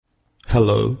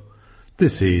Hello,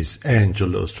 this is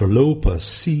Angelo Stralopa,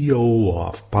 CEO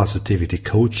of Positivity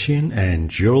Coaching,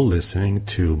 and you're listening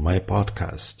to my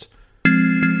podcast.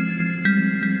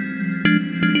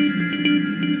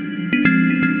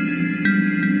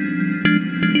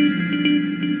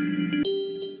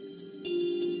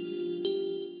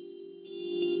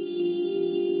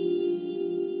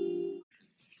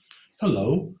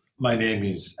 Hello, my name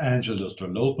is Angelo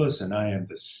Stralopas, and I am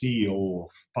the CEO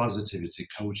of Positivity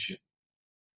Coaching.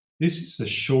 This is a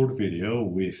short video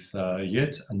with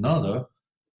yet another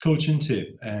coaching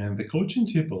tip, and the coaching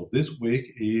tip of this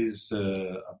week is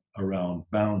around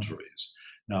boundaries.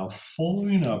 Now,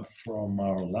 following up from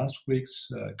our last week's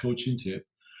coaching tip,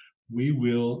 we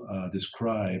will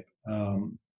describe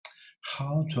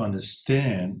how to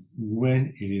understand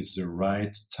when it is the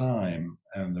right time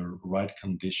and the right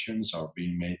conditions are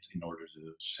being met in order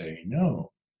to say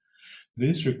no.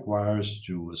 This requires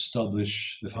to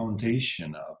establish the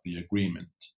foundation of the agreement.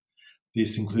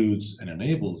 This includes and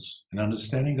enables an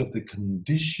understanding of the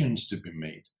conditions to be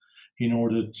made in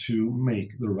order to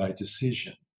make the right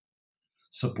decision.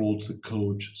 Supports the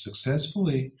coach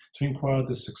successfully to inquire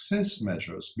the success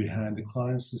measures behind the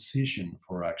client's decision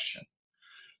for action.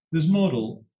 This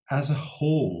model, as a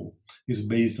whole, is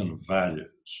based on values.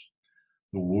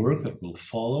 The work that will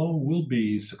follow will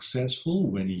be successful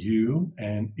when you,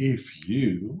 and if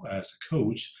you, as a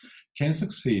coach, can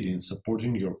succeed in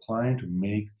supporting your client to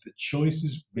make the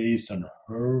choices based on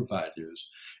her values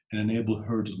and enable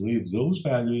her to live those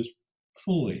values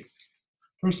fully.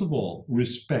 First of all,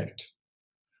 respect.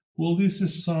 Will this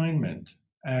assignment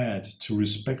add to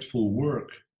respectful work?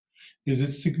 Is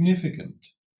it significant?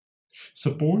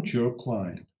 Support your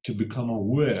client to become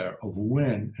aware of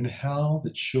when and how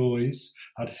the choice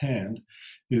at hand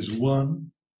is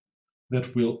one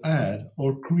that will add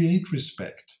or create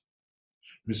respect.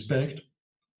 Respect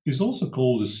is also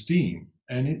called esteem,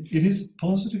 and it is a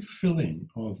positive feeling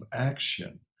of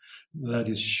action that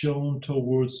is shown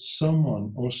towards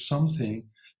someone or something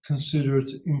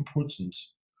considered important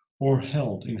or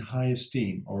held in high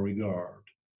esteem or regard.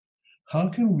 How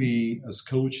can we, as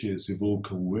coaches, evoke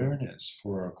awareness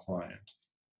for our client?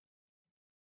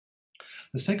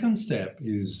 The second step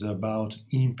is about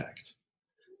impact.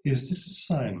 Is this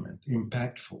assignment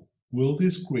impactful? Will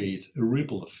this create a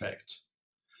ripple effect?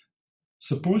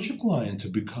 Support your client to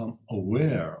become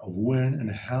aware of when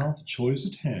and how the choice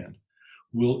at hand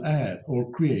will add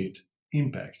or create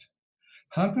impact.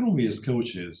 How can we, as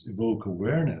coaches, evoke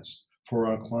awareness for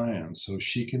our clients so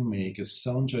she can make a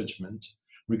sound judgment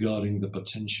regarding the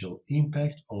potential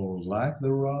impact or lack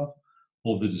thereof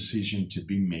of the decision to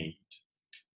be made?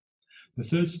 The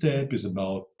third step is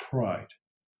about pride.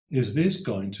 Is this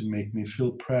going to make me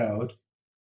feel proud?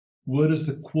 Where does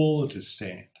the quality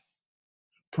stand?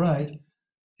 Pride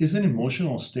is an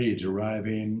emotional state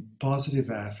deriving positive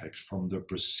affect from the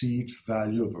perceived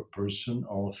value of a person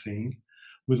or thing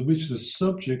with which the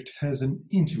subject has an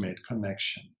intimate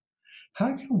connection.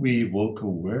 How can we evoke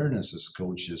awareness as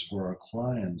coaches for our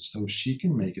clients so she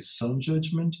can make a sound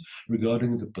judgment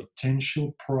regarding the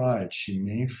potential pride she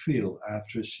may feel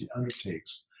after she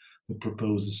undertakes the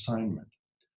proposed assignment?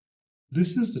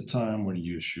 This is the time when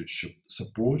you should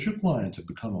support your client to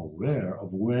become aware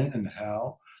of when and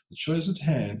how the choice at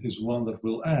hand is one that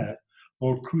will add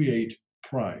or create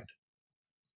pride.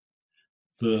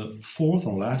 The fourth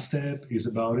and last step is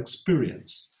about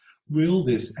experience. Will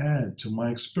this add to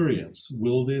my experience?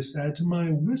 Will this add to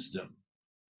my wisdom?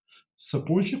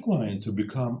 Support your client to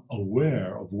become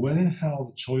aware of when and how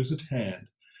the choice at hand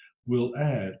will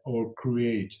add or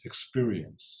create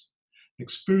experience.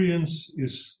 Experience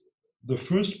is the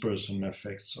first-person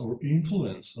effects or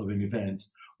influence of an event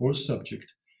or subject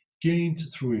gained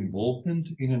through involvement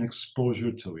in an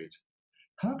exposure to it.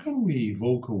 How can we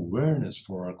evoke awareness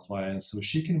for our clients so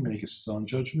she can make a sound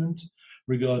judgment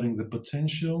regarding the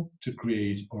potential to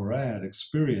create or add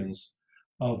experience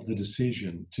of the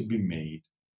decision to be made?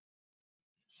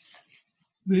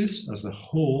 This, as a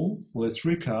whole, let's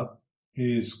recap,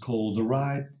 is called the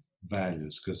right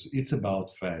values because it's about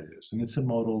values, and it's a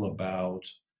model about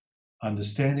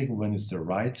understanding when is the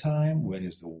right time, when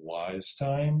is the wise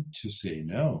time to say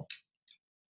no.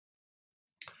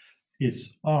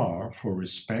 It's R for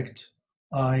respect,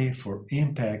 I for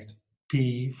impact,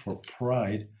 P for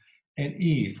pride, and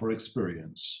E for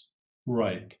experience.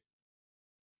 Ripe.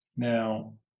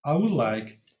 Now, I would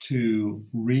like to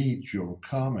read your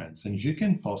comments, and you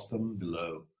can post them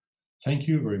below. Thank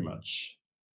you very much.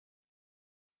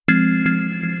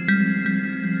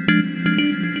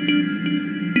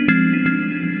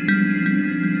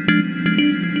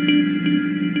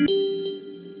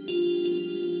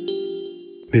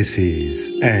 This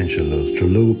is Angelo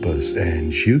Trolopez,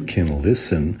 and you can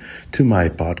listen to my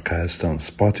podcast on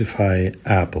Spotify,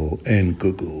 Apple, and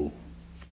Google.